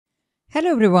Hello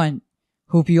everyone.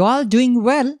 Hope you all doing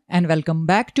well and welcome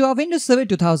back to our Windows Server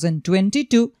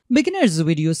 2022 Beginners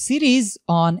video series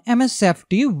on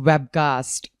MSFT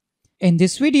webcast. In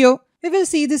this video, we will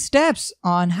see the steps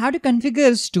on how to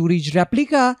configure Storage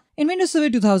Replica in Windows Server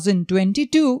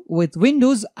 2022 with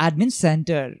Windows Admin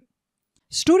Center.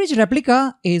 Storage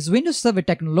Replica is Windows Server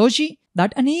technology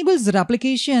that enables the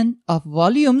replication of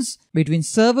volumes between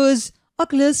servers or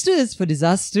clusters for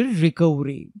disaster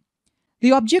recovery.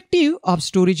 The objective of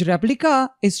Storage Replica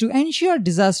is to ensure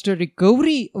disaster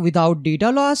recovery without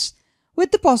data loss,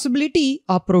 with the possibility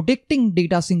of protecting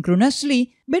data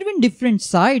synchronously between different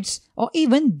sites or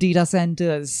even data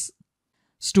centers.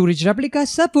 Storage Replica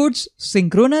supports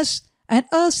synchronous and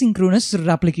asynchronous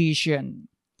replication.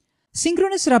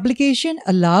 Synchronous replication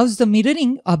allows the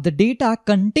mirroring of the data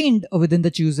contained within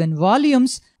the chosen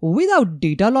volumes without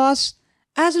data loss,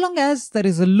 as long as there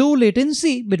is a low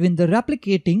latency between the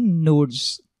replicating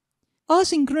nodes.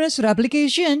 Asynchronous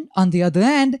replication, on the other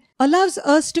hand, allows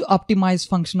us to optimize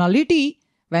functionality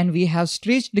when we have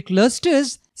stretched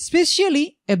clusters,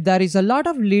 especially if there is a lot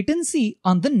of latency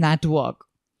on the network.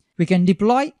 We can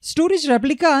deploy Storage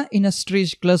Replica in a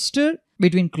stretched cluster,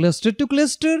 between cluster to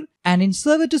cluster, and in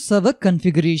server-to-server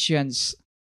configurations.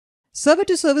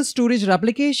 Server-to-server storage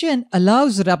replication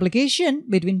allows replication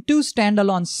between two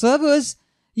standalone servers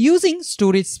using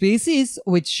storage spaces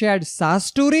with shared SAS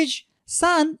storage,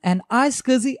 SAN and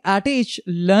iSCSI attached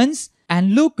LUNs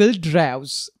and local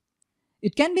drives.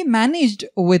 It can be managed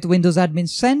with Windows Admin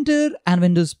Center and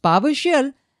Windows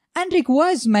PowerShell and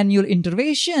requires manual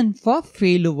intervention for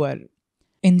failover.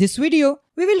 In this video,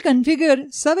 we will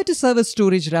configure server-to-server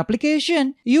storage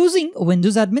replication using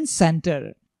Windows Admin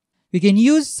Center. We can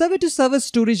use server-to-server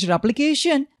storage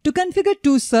replication to configure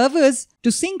two servers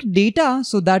to sync data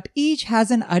so that each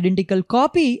has an identical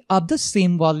copy of the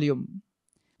same volume.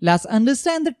 Let's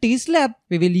understand the test lab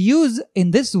we will use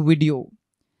in this video.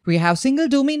 We have single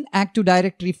domain Active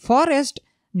Directory forest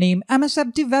named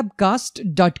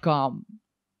msftwebcast.com.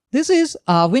 This is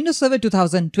our Windows Server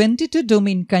 2022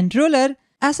 domain controller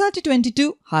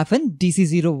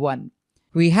SRT22-DC01.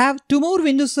 We have two more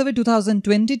Windows Server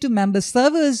 2022 member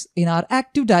servers in our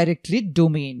Active Directory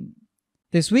domain.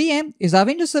 This VM is our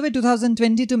Windows Server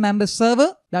 2022 member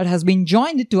server that has been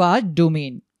joined to our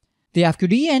domain. The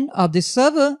FQDN of this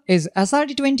server is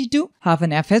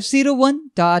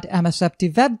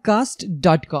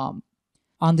SRT22-FS01.msftwebcast.com.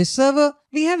 On this server,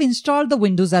 we have installed the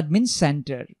Windows Admin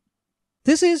Center.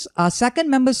 This is our second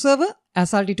member server,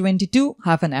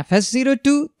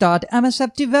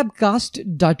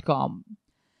 SRT22-FS02.msftwebcast.com.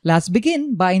 Let's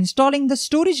begin by installing the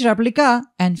Storage Replica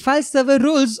and file server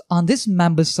roles on this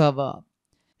member server.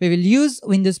 We will use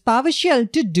Windows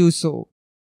PowerShell to do so.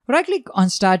 Right-click on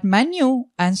Start menu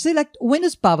and select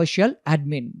Windows PowerShell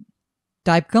Admin.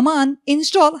 Type command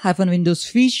install-Windows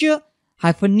feature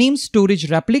 -name storage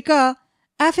replica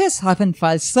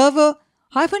fs-file server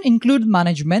 -include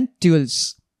management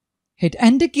tools. Hit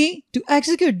Enter key to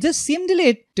execute the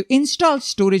cmdelete to install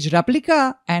Storage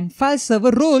Replica and file server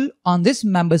role on this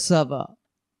member server.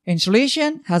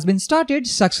 Installation has been started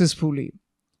successfully.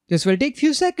 This will take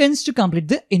few seconds to complete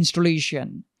the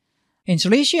installation.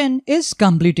 Installation is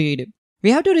completed.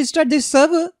 We have to restart this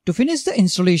server to finish the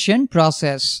installation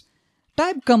process.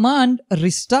 Type command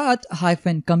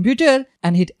restart-computer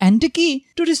and hit Enter key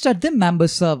to restart the member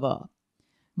server.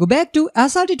 Go back to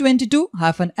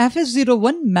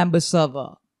SRT22-FS01 member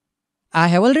server. I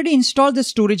have already installed the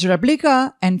Storage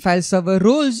Replica and file server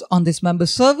roles on this member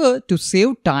server to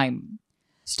save time.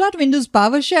 Start Windows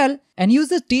PowerShell and use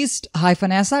the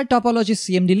test-sr topology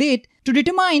cmdelete to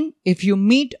determine if you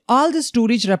meet all the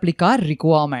Storage Replica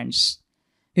requirements.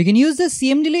 You can use the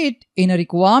cmdelete in a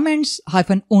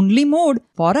requirements-only mode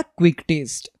for a quick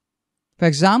test. For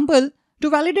example, to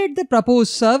validate the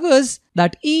proposed servers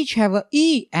that each have a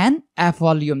E and F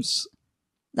volumes.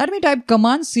 Let me type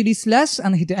command cd/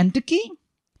 and hit Enter key.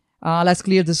 Let's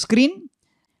clear the screen.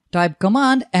 Type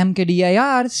command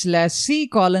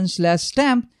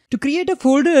mkdir/c:/temp to create a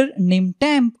folder named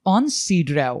temp on C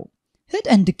drive. Hit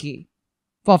Enter key.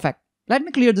 Perfect. Let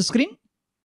me clear the screen.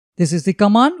 This is the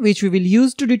command which we will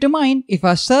use to determine if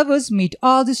our servers meet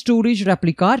all the Storage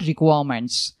Replica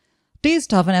requirements.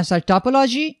 Test-sr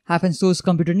topology, -source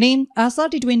computer name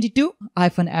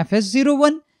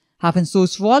SRT22-FS01,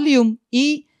 -source volume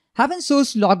E,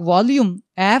 -source log volume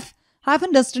F,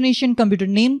 -destination computer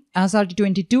name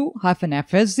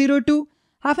SRT22-FS02,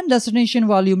 -destination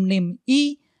volume name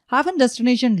E,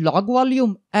 -destination log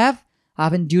volume F,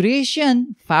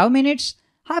 -duration 5 minutes,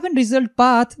 -result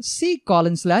path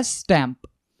C:/temp.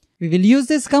 We will use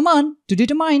this command to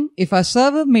determine if our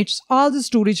server meets all the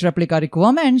storage replica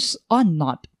requirements or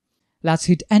not. Let's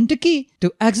hit Enter key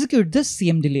to execute the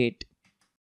cmdelete.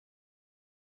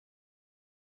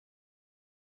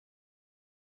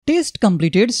 Test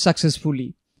completed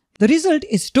successfully. The result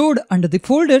is stored under the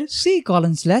folder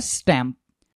C:/temp.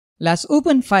 Let's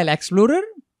open File Explorer,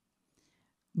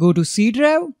 go to C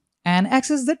drive and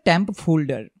access the temp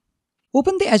folder.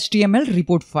 Open the HTML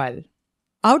report file.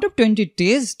 Out of 20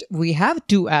 tests, we have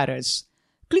 2 errors.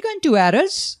 Click on 2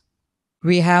 errors.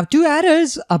 We have 2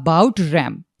 errors about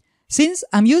RAM. Since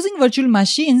I'm using virtual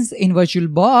machines in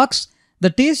VirtualBox, the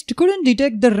test couldn't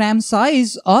detect the RAM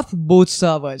size of both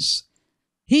servers.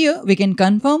 Here we can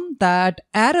confirm that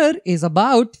error is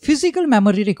about physical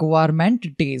memory requirement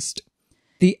test.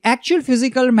 The actual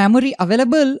physical memory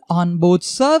available on both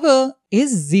servers is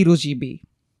 0 GB.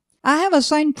 I have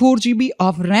assigned 4 GB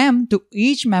of RAM to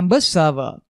each member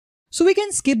server, so we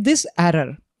can skip this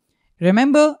error.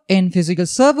 Remember, in physical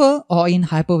server or in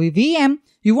Hyper-V VM,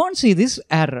 you won't see this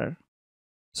error.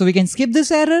 So we can skip this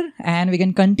error and we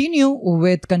can continue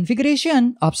with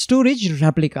configuration of Storage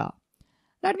Replica.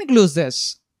 Let me close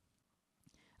this.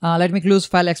 Let me close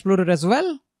File Explorer as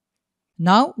well.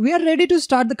 Now we are ready to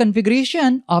start the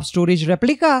configuration of Storage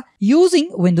Replica using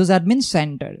Windows Admin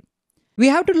Center. We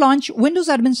have to launch Windows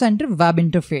Admin Center web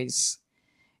interface.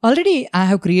 Already I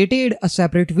have created a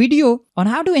separate video on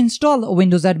how to install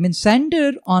Windows Admin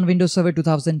Center on Windows Server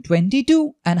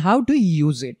 2022 and how to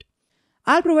use it.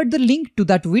 I'll provide the link to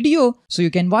that video so you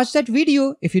can watch that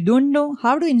video if you don't know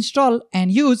how to install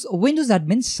and use Windows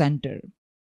Admin Center.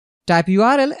 Type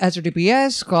URL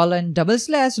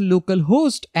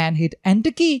https://localhost and hit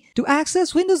Enter key to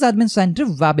access Windows Admin Center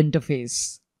web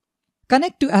interface.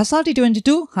 Connect to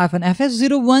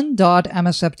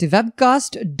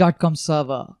srt22-fs01.msftwebcast.com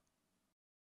server.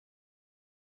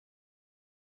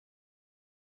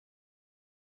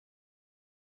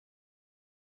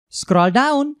 Scroll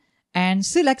down and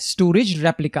select Storage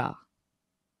Replica.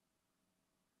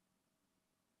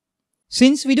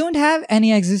 Since we don't have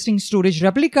any existing storage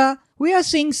replica, we are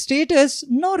seeing status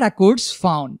no records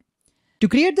found. To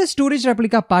create the Storage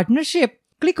Replica partnership,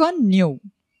 click on New.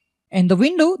 In the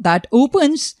window that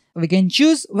opens, we can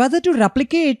choose whether to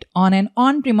replicate on an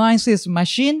on-premises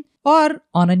machine or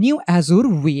on a new Azure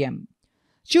VM.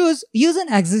 Choose Use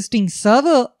an existing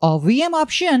server or VM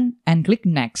option and click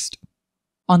Next.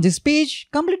 On this page,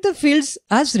 complete the fields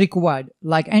as required,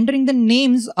 like entering the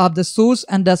names of the source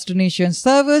and destination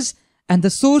servers and the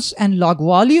source and log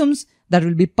volumes that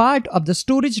will be part of the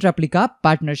Storage Replica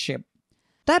partnership.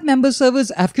 Type member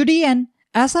servers FQDN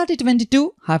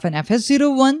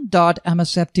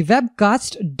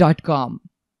srt22-fs01.msftwebcast.com.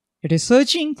 It is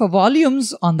searching for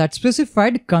volumes on that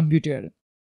specified computer.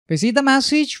 We see the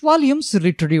message volumes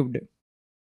retrieved.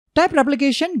 Type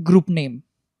replication group name.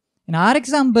 In our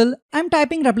example, I'm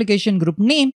typing replication group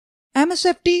name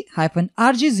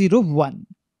MSFT-RG01.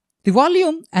 The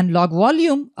volume and log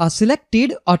volume are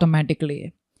selected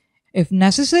automatically. If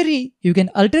necessary, you can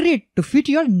alter it to fit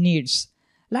your needs.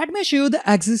 Let me show you the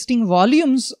existing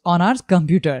volumes on our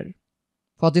computer.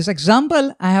 For this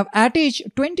example, I have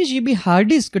attached 20 GB hard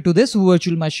disk to this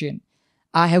virtual machine.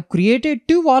 I have created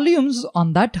 2 volumes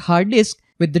on that hard disk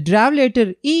with the drive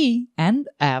letter E and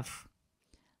F.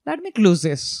 Let me close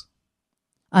this.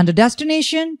 Under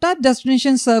destination, type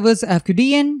destination servers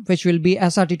FQDN, which will be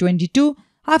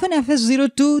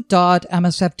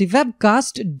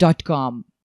srt22-fs02.msftwebcast.com.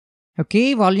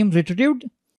 Okay, volume retrieved.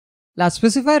 Let's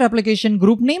specify replication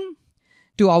group name.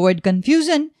 To avoid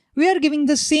confusion, we are giving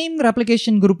the same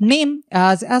replication group name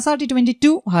as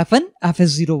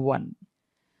srt22-fs01.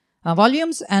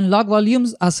 Volumes and log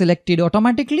volumes are selected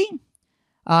automatically.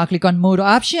 Click on More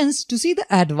Options to see the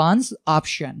Advanced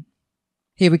option.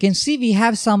 Here we can see we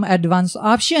have some advanced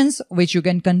options which you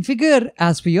can configure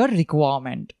as per your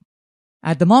requirement.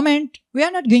 At the moment, we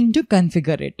are not going to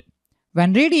configure it.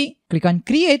 When ready, click on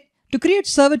Create to create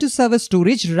server-to-server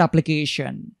storage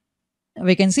replication.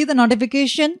 We can see the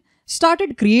notification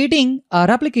started creating a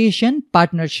replication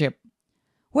partnership.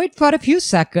 Wait for a few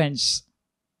seconds.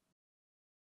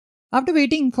 After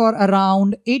waiting for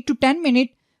around 8 to 10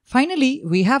 minutes, finally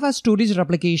we have a storage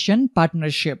replication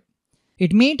partnership.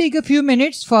 It may take a few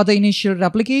minutes for the initial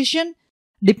replication,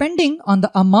 depending on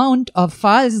the amount of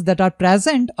files that are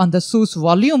present on the source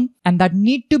volume and that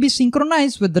need to be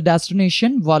synchronized with the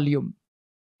destination volume.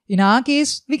 In our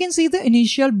case, we can see the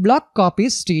initial block copy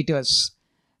status.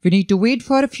 We need to wait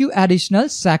for a few additional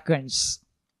seconds.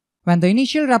 When the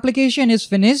initial replication is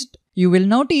finished, you will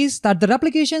notice that the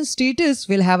replication status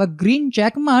will have a green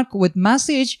check mark with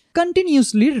message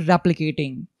continuously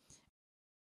replicating.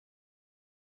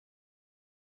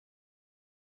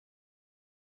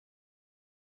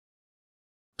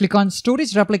 click on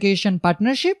Storage Replication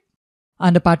Partnership.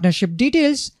 Under Partnership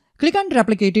Details, click on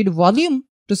Replicated Volume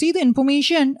to see the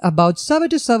information about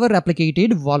server-to-server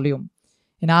replicated volume.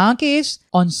 In our case,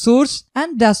 on source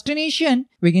and destination,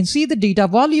 we can see the data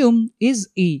volume is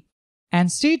E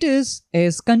and status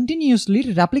is continuously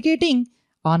replicating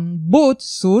on both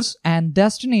source and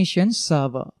destination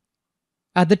server.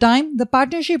 At the time the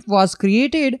partnership was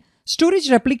created, Storage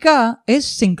Replica is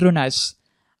synchronous.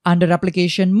 Under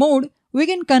Replication Mode, we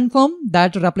can confirm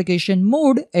that replication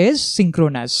mode is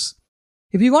synchronous.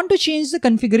 If you want to change the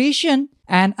configuration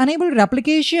and enable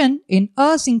replication in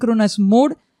asynchronous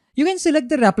mode, you can select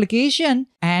the replication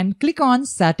and click on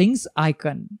Settings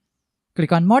icon.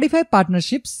 Click on Modify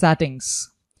Partnership Settings.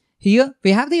 Here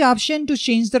we have the option to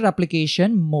change the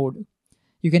replication mode.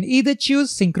 You can either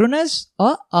choose synchronous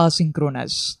or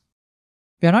asynchronous.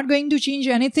 We are not going to change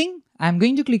anything. I am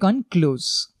going to click on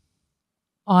Close.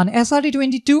 On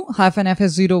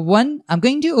SRT22-FS01, I'm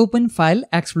going to open File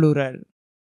Explorer.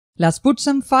 Let's put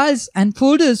some files and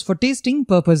folders for testing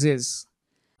purposes.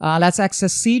 Let's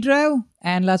access C drive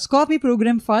and let's copy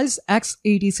program files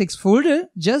x86 folder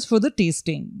just for the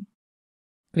testing.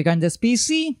 Click on this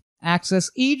PC,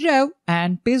 access E drive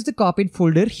and paste the copied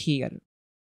folder here.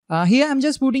 Here I'm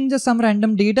just putting some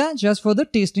random data just for the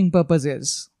testing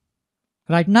purposes.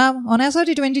 Right now on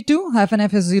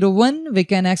SRT22-FS01 we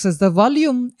can access the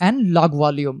volume and log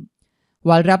volume.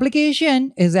 While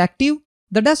replication is active,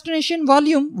 the destination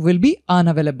volume will be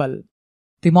unavailable.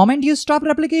 The moment you stop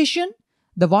replication,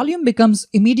 the volume becomes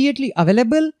immediately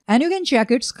available and you can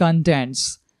check its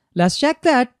contents. Let's check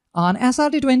that on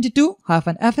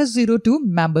SRT22-FS02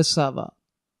 member server.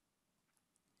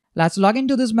 Let's log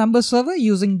into this member server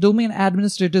using domain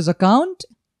administrator's account.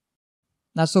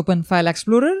 Let's open File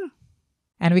Explorer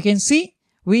and we can see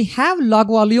we have log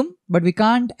volume but we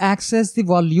can't access the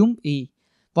volume E.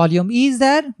 Volume E is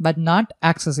there but not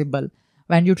accessible.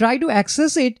 When you try to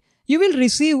access it, you will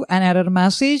receive an error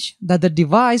message that the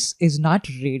device is not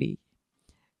ready.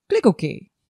 Click OK.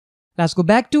 Let's go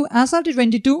back to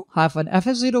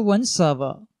SRT22-FS01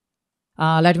 server.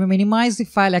 Let me minimize the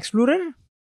File Explorer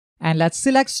and let's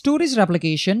select Storage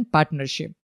Replication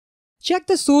Partnership. Check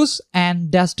the source and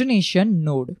destination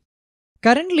node.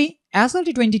 Currently,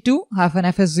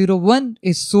 SRT22-FS01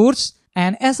 is source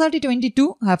and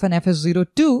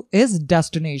SRT22-FS02 is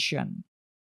destination.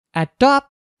 At top,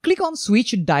 click on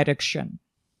Switch Direction.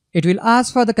 It will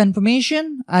ask for the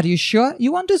confirmation. Are you sure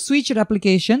you want to switch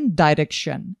replication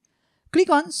direction? Click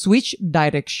on Switch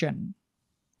Direction.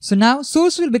 So now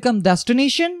source will become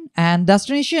destination and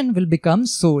destination will become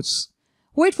source.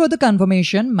 Wait for the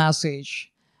confirmation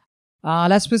message.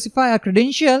 Let's specify a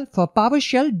credential for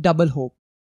PowerShell double hope.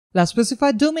 Let's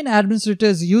specify domain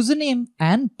administrator's username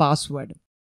and password.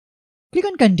 Click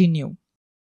on Continue.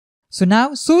 So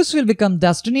now source will become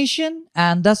destination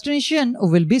and destination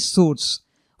will be source.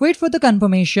 Wait for the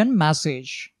confirmation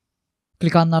message.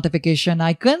 Click on notification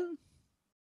icon.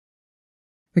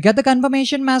 We get the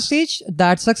confirmation message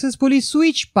that successfully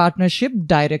switched partnership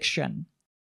direction.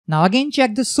 Now again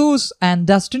check the source and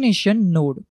destination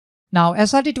node. Now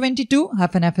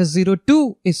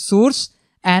SRT22-FS02 is source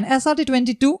and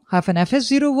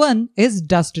SRT22-FS01 is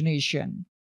destination.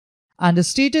 Under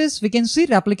status, we can see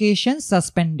replication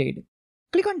suspended.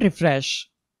 Click on refresh.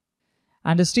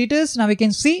 Under status, now we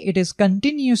can see it is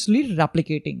continuously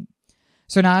replicating.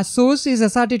 So now source is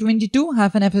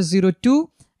SRT22-FS02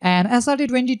 and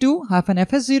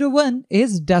SRT22-FS01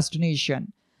 is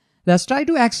destination. Let's try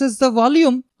to access the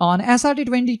volume on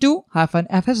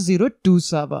SRT22-FS02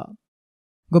 server.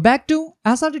 Go back to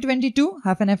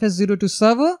SRT22-FS02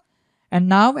 server and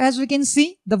now as we can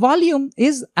see the volume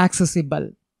is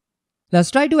accessible. Let's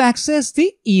try to access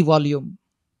the E volume.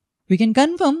 We can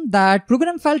confirm that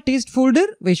program file test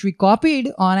folder which we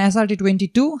copied on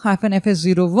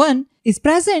SRT22-FS01 is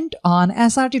present on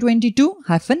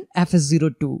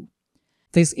SRT22-FS02.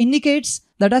 This indicates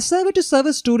that our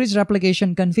server-to-server storage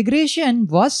replication configuration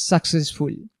was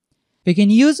successful. We can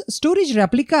use Storage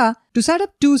Replica to set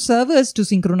up two servers to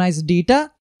synchronize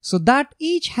data so that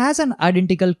each has an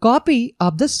identical copy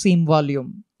of the same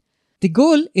volume. The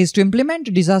goal is to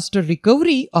implement disaster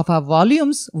recovery of our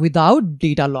volumes without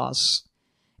data loss.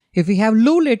 If we have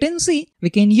low latency, we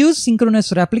can use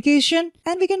synchronous replication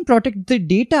and we can protect the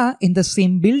data in the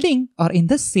same building or in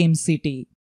the same city.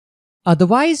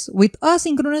 Otherwise, with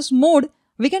asynchronous mode,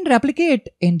 we can replicate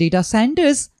in data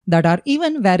centers that are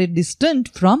even very distant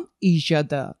from each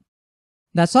other.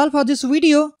 That's all for this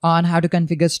video on how to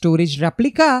configure Storage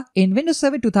Replica in Windows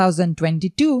Server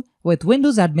 2022 with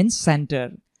Windows Admin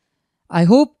Center. I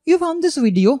hope you found this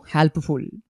video helpful.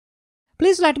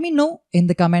 Please let me know in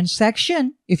the comment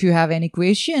section if you have any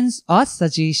questions or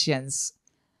suggestions.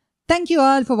 Thank you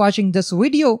all for watching this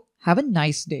video. Have a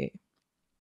nice day.